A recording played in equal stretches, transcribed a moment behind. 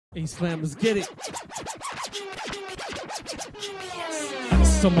A-Slam, let's get it.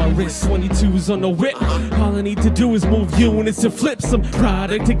 Ice on my wrist, 22s on the whip. All I need to do is move units and flip some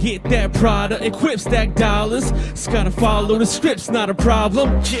product to get that product. Equip stack dollars. Just gotta follow the scripts, not a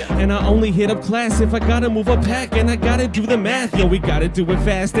problem. And I only hit up class if I gotta move a pack, and I gotta do the math. Yo, we gotta do it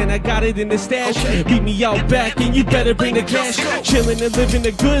fast, and I got it in the stash. Beat me out back, and you better bring the cash. Chillin' and living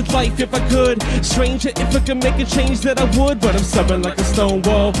a good life if I could. Stranger, if I could make a change that I would, but I'm stubborn like a stone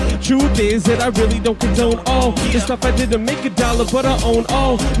wall. Truth is that I really don't condone all the stuff I did to make a dollar, but I own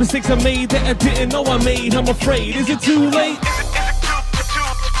all mistakes I made that I didn't know I made. I'm afraid, is it too late?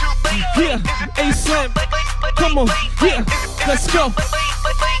 Yeah, A-Slam, come on, yeah, let's go.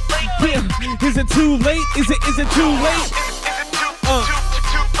 Yeah, is it too late? Is it too late?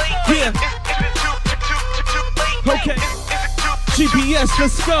 Yeah. Okay. GPS,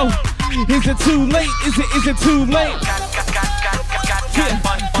 let's go. Is it too late? Is it too late?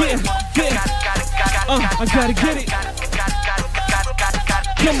 Yeah. I gotta get it.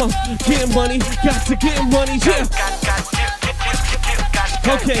 Come on, get money, got to get money, yeah.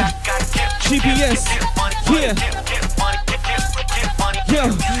 Okay, GPS, yeah. Yo,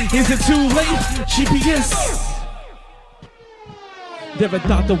 is it too late? GPS. Never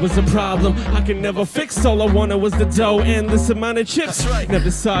thought there was a problem I could never fix. All I wanted was the dough, endless amount of chips. Never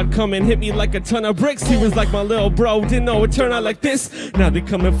saw it coming, hit me like a ton of bricks. He was like my little bro, didn't know it turned out like this. Now they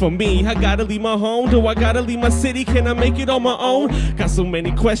coming for me, I gotta leave my home. Do I gotta leave my city? Can I make it on my own? Got so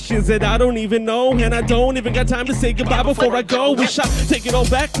many questions that I don't even know, and I don't even got time to say goodbye before I go. Wish I take it all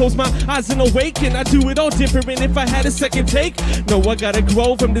back, close my eyes and awake, and I do it all different if I had a second take. No, I gotta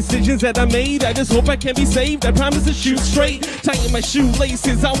grow from decisions that I made. I just hope I can be saved. I promise to shoot straight, tighten my shoelaces.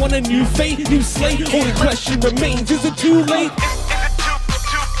 I want a new fate, new slate. Only question remains, is it too late?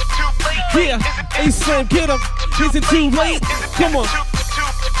 Yeah, A-Slam, get him. Is it too late? Come on.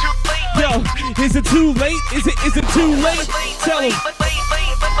 Yo, is it too late? Is it too late? Tell him.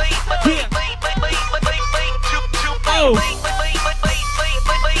 Yeah. Oh.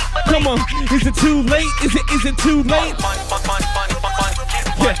 Come on. Is it too late? Is it too late?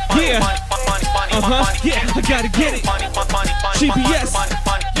 Yeah. Yeah, I gotta get it. GPS,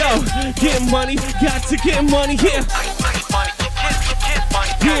 yo, get money, got to get money, yeah.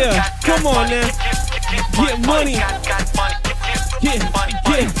 Yeah, come on now, get money. Yeah,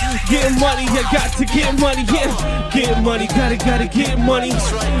 get money, you got to get money, yeah. Get money, gotta get money.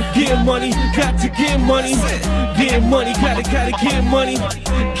 Get money, got to get money. Get money, gotta get money.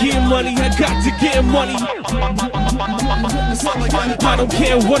 Get money, I got to get money. I don't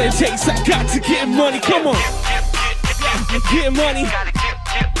care what it takes, I got to get money, come on. Get money.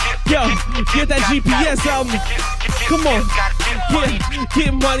 Yo, get that GPS album. Come on. Yeah,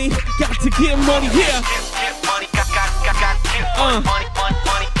 get money, got to get money, yeah.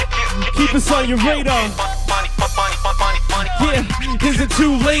 Keep us on your radar. Yeah, is it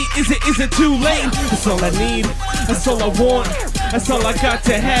too late? Is it too late? That's all I need, that's all I want, that's all I got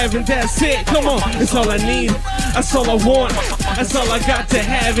to have, and that's it. Come on, that's all I need, that's all I want, that's all I got to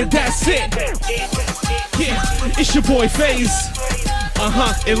have, and that's it. Yeah, it's your boy Faze.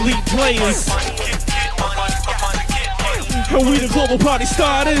 Elite players. And we the global party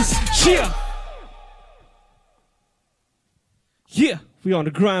starters. Yeah, we on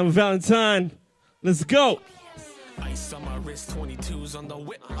the grind with Valentine. Let's go. Ice on my wrist, 22s on the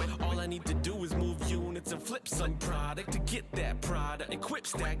whip. All I need to do is move units and flip some product to get that product. Equip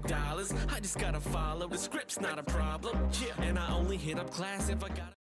stack dollars. I just gotta follow the scripts, not a problem. And I only hit up class if I got